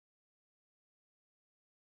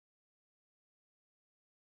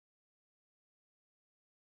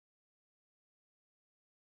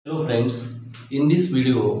Hello friends, in this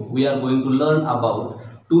video we are going to learn about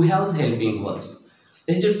to have's helping verbs.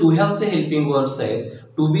 हे जे to have चे helping verbs आहेत,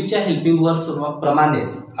 to be च्या helping verbs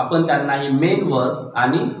प्रमाणेच आपण त्यांना मेन वर्ब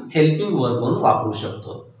आणि helping verb म्हणून वापरू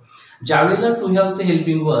शकतो. ज्यावेळेला to have चे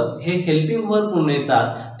helping verb हे helping verb म्हणून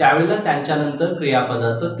येतात त्यावेळेला त्यांच्यानंतर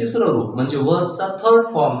क्रियापदाचं तिसरं रूप म्हणजे वर्बचा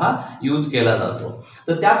थर्ड फॉर्म हा यूज केला जातो.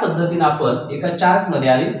 तर त्या पद्धतीने आपण एका चार्ट मध्ये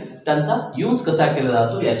आधी त्यांचा यूज कसा केला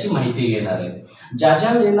जातो याची माहिती घेणार आहे.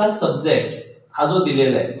 ज्या वेळेला सब्जेक्ट हा जो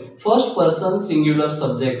दिलेला आहे फर्स्ट पर्सन सिंग्युलर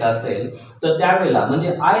सब्जेक्ट असेल तर त्यावेळेला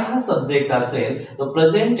म्हणजे आय हा सब्जेक्ट असेल तर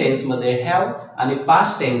प्रेझेंट टेन्स मध्ये हॅव आणि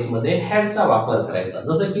पास्ट टेन्स मध्ये हॅडचा वापर करायचा.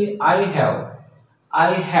 जसं की आय हॅव,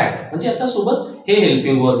 आय हॅड म्हणजे याच्या सोबत हे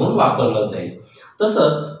हेल्पिंग वर्ब म्हणून वापरलं जाईल.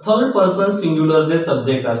 तसंच थर्ड पर्सन सिंग्युलर जे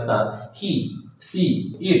सब्जेक्ट असतात ही, सी,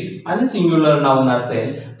 इट आणि सिंग्युलर नाउन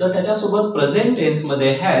असेल तर त्याच्यासोबत प्रेझेंट टेन्स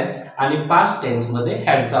मध्ये हॅज आणि पास्ट टेन्स मध्ये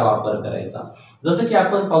हॅडचा वापर करायचा. जसं की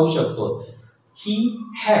आपण पाहू शकतो ही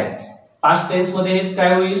हॅज, पास्ट टेन्स मध्ये हेच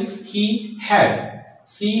काय होईल he had,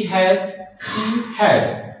 C has, C had,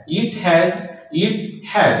 it has, it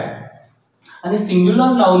had आणि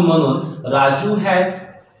सिंग्युलर नाउन म्हणून Raju has,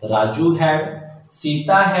 Raju had,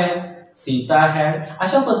 Sita has, Sita had.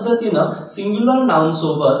 अशा पद्धतीनं सिंग्युलर नाउन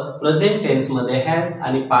सोबत प्रेझेंट टेन्स मध्ये हॅज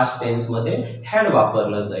आणि पास्ट टेन्स मध्ये हॅड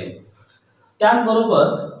वापरलं जाईल. त्याचबरोबर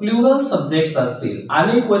प्लुरल सब्जेक्ट्स असतील,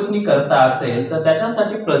 अनेक वचनी कर्ता असेल तर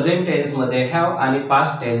त्याच्यासाठी प्रेझेंट टेन्स मध्ये हॅव आणि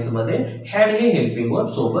पास्ट टेन्स मध्ये हॅड हे हेल्पिंग वर्ब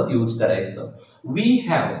सोबत यूज करायचं. वी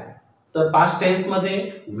हॅव तर पास्ट टेन्स मध्ये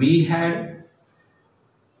वी हॅड,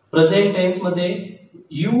 प्रेझेंट टेन्स मध्ये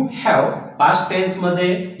यू हॅव, पास्ट टेन्स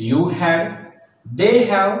मध्ये यू हॅड, दे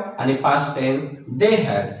हॅव आणि पास्ट टेन्स दे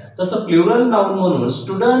हॅड. तसं प्लुरल नाउन म्हणून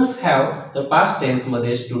स्टुडंट्स हॅव तर पास्ट टेन्स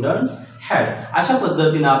मध्ये स्टुडंट्स हॅड. अशा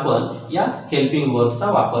पद्धतीने आपण या हेल्पिंग वर्बचा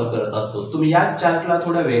वापर करत असतो. तुम्ही या चार्टला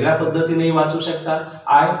थोड्या वेगळ्या पद्धतीने वाचू शकता.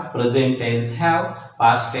 I present tense have,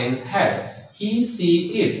 past tense had, he, C,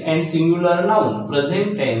 it and singular noun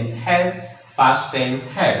present tense has, past tense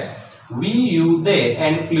had, we, you, they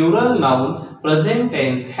and plural noun present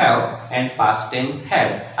tense have and past tense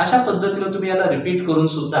had. अशा पद्धतीने तुम्ही याला repeat करून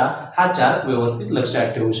सुद्धा हा chart व्यवस्थित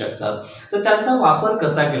लक्षात ठेवू शकता. तर त्यांचा वापर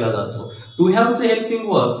कसा केला जातो. टू हॅव चे हेल्पिंग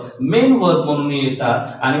वर्ब्स मेन वर्ब म्हणून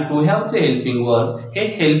येतात आणि टू हॅव चे हेल्पिंग वर्ब्स हे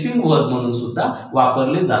हेल्पिंग वर्ब म्हणून सुद्धा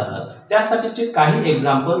वापरले जातात. त्यासाठीचे काही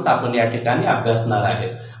एक्झाम्पल्स आपण या ठिकाणी अभ्यासणार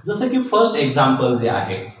आहेत. जसं की फर्स्ट एक्झाम्पल जे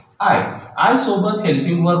आहे आय, आय सोबत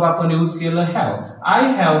हेल्पिंग वर्ब आपण यूज केलं have. I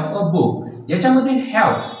have a book. याच्यामध्ये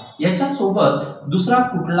हॅव याच्या सोबत दुसरा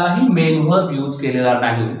कुठलाही मेन वर्ब यूज केलेला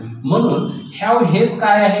नाही म्हणून हॅव हेच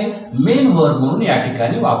काय आहे मेन वर्ब म्हणून या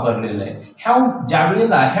ठिकाणी वापरलेलं आहे. हॅव ज्या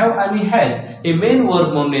वेळेला हॅव आणि हॅज हे मेन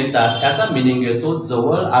वर्ब म्हणून येतात त्याचा मिनिंग येतो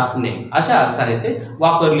जवळ असणे अशा अर्थाने ते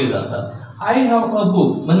वापरले जातात. आय हॅव अ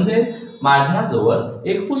बुक म्हणजेच माझ्याजवळ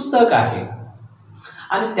एक पुस्तक आहे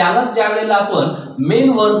आणि त्याला ज्या वेळेला आपण मेन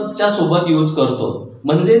वर्बच्या सोबत यूज करतो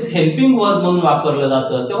म्हणजेच हेल्पिंग वर्ब म्हणून वापरलं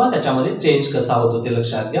जातं तेव्हा त्याच्यामध्ये चेंज कसा होतो ते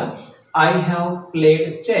लक्षात घ्या. I have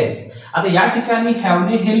played chess. आता या ठिकाणी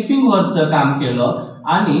हॅवने हेल्पिंग वर्बचं काम केलं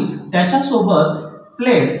आणि त्याच्यासोबत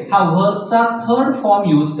प्लेड हा वर्बचा थर्ड फॉर्म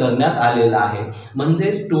यूज करण्यात आलेला आहे.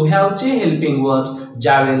 म्हणजेच टू हॅव चे हेल्पिंग वर्ब्स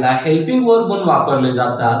ज्या वेळेला हेल्पिंग वर्ब म्हणून वापरले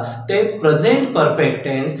जातात ते प्रेझेंट परफेक्ट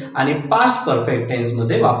टेन्स आणि पास्ट परफेक्ट टेन्स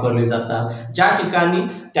मध्ये वापरले जातात ज्या ठिकाणी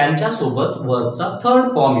त्यांच्या सोबत वर्बचा थर्ड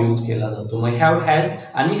फॉर्म यूज केला जातो. मग हॅव, हॅज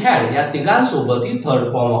आणि हॅड या तिघांसोबतही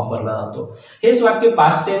थर्ड फॉर्म वापरला जातो. हेच वाक्य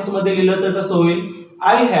पास्ट टेन्स मध्ये लिहिलं तर कसं होईल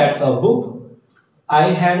I had a book,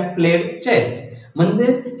 I had played chess.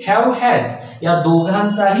 म्हणजेच हॅव, हॅज या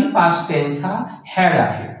दोघांचाही पास्ट टेन्स हा हॅड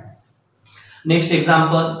आहे. Next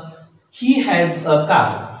example he has a car.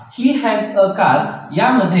 He has a car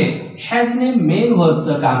यामध्ये हॅजने मेन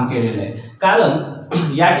वर्बचं काम केलेलं आहे.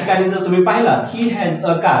 कारण या ठिकाणी जर तुम्ही पाहिलात ही हॅज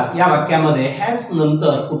अ कार या वाक्यामध्ये हॅज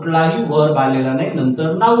नंतर कुठलाही वर्ब आलेला नाही,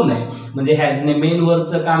 नंतर नाउन आहे म्हणजे हॅजने मेन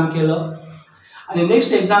वर्बचं काम केलं. आणि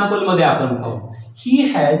नेक्स्ट एक्झाम्पल मध्ये आपण पाहू ही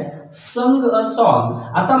हॅज संग अ सॉन्ग.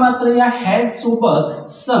 आता मात्र या हॅज सोबत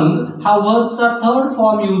संग हा वर्बचा थर्ड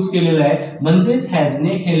फॉर्म यूज केलेला आहे म्हणजेच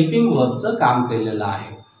हॅजने हेल्पिंग वर्बचं काम केलेलं आहे.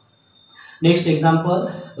 नेक्स्ट एक्झाम्पल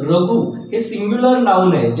रघु हे सिंग्युलर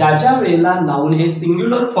नाउन आहे. ज्या वेळेला नाउन हे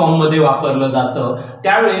सिंग्युलर फॉर्म मध्ये वापरलं जातं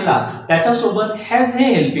त्यावेळेला त्याच्यासोबत हॅज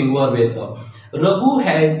हे हेल्पिंग वर्ब येतं. Raghu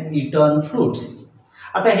has eaten fruits.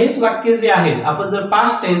 आता हेच वाक्य जे आहेत आपण जर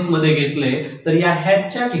पास्ट टेन्स मध्ये घेतले तर या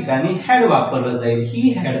हॅडच्या ठिकाणी हॅड वापरलं जाईल.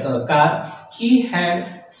 He had a car, he had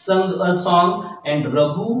संग a song and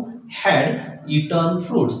Raghu had eaten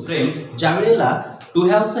fruits. Friends ज्या वेळेला टू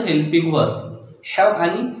हॅवचं हेल्पिंग वर्ब हॅव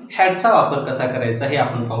आणि हॅडचा वापर कसा करायचा हे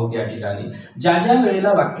आपण पाहू या ठिकाणी. ज्या ज्या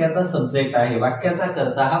वेळेला वाक्याचा सब्जेक्ट आहे, वाक्याचा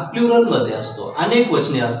कर्ता हा प्लुरल मध्ये असतो, अनेक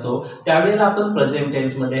वचने असतो, त्यावेळेला आपण प्रेझेंट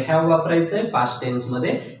टेन्स मध्ये हॅव वापरायचंय, पास्ट टेन्स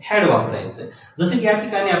मध्ये हॅड वापरायचंय. जसे की या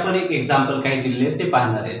ठिकाणी आपण एक एक्झाम्पल काय दिले ते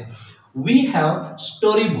पाहणार आहे. We have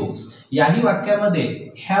story books. याही वाक्यामध्ये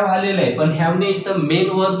हॅव आलेलं आहे, पण हॅवने इथं मेन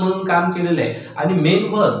वर्ब म्हणून काम केलेलं आहे आणि मेन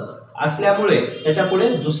वर्ब असल्यामुळे त्याच्या पुढे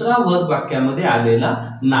दुसरा वर्ब वाक्यामध्ये आलेला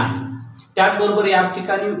नाही. त्याचबरोबर या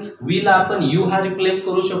ठिकाणी वी ला आपण यू हा रिप्लेस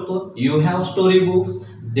करू शकतो. You have story books,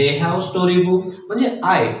 they have story books, म्हणजे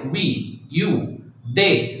आय, वी, यू,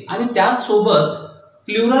 दे आणि त्याचसोबत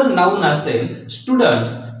प्लुरल नाउन असेल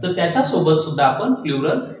स्टुडंट्स तर त्याच्या सोबत सुद्धा आपण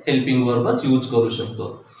प्लुरल हेल्पिंग वर्बच यूज करू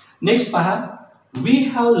शकतो. नेक्स्ट पहा, वी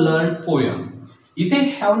हॅव लर्न पोयम. इथे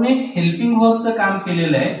हॅवने हेल्पिंग वर्बचं काम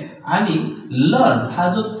केलेलं आहे आणि लर्न हा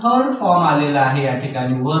जो थर्ड फॉर्म आलेला आहे या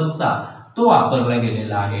ठिकाणी वर्बचा तो वापरला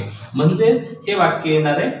गेलेला आहे, म्हणजेच हे वाक्य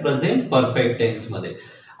येणार आहे प्रेझेंट परफेक्ट टेन्स मध्ये.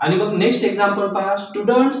 आणि मग नेक्स्ट एक्झाम्पल पहा,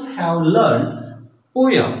 students have learn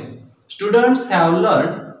poem, students have learn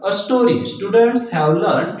a story, students have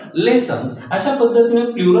learn lessons. अशा पद्धतीने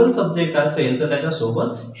प्लुरल सब्जेक्ट असेल तर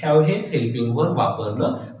त्याच्यासोबत हॅव हेच हेल्पिंग वर्ब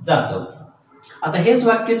वापरलं जातं. आता हेच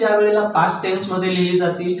वाक्य ज्या वेळेला पास्ट टेन्स मध्ये लिहिली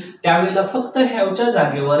जातील त्यावेळेला फक्त हॅवच्या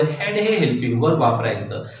जागेवर हॅड हे हेल्पिंग वर्ब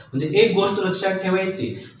वापरायचं. म्हणजे एक गोष्ट लक्षात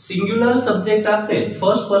ठेवायची, सिंग्युलर सब्जेक्ट असेल,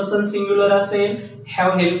 फर्स्ट पर्सन सिंग्युलर असेल,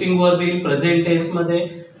 हॅव हेल्पिंग वर्ब येईल प्रेझेंट टेन्स मध्ये.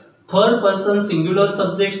 थर्ड पर्सन सिंग्युलर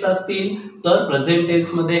सब्जेक्ट्स असतील तर प्रेझेंट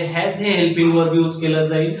टेन्स मध्ये हॅज हे हेल्पिंग वर्ब यूज केलं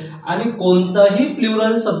जाईल. आणि कोणताही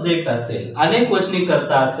प्लुरल सब्जेक्ट असेल, अनेक वचनी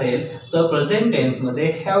कर्ता असेल तर प्रेझेंट टेन्स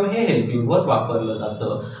मध्ये हॅव हे हेल्पिंग वर्ब वापरलं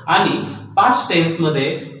जातं. आणि पास्ट टेन्स मध्ये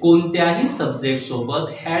कोणत्याही सब्जेक्ट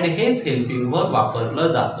सोबत हॅड हेच हेल्पिंग वर्ब वापरलं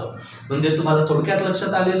जातं. म्हणजे तुम्हाला थोडक्यात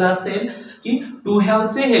लक्षात आलेलं असेल की टू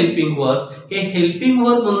हॅवचे हेल्पिंग वर्ब्स हे हेल्पिंग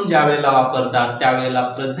वर्ब म्हणून ज्या वेळेला वापरतात त्यावेळेला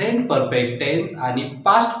प्रेझेंट परफेक्ट टेन्स आणि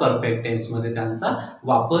पास्ट परफेक्ट टेन्स मध्ये त्यांचा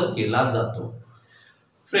वापर केला जातो.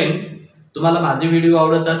 फ्रेंड्स, तुम्हाला माझे व्हिडिओ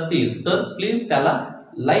आवडत असतील तर प्लीज त्याला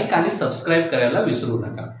लाईक आणि सबस्क्राईब करायला विसरू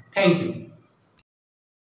नका. थँक्यू.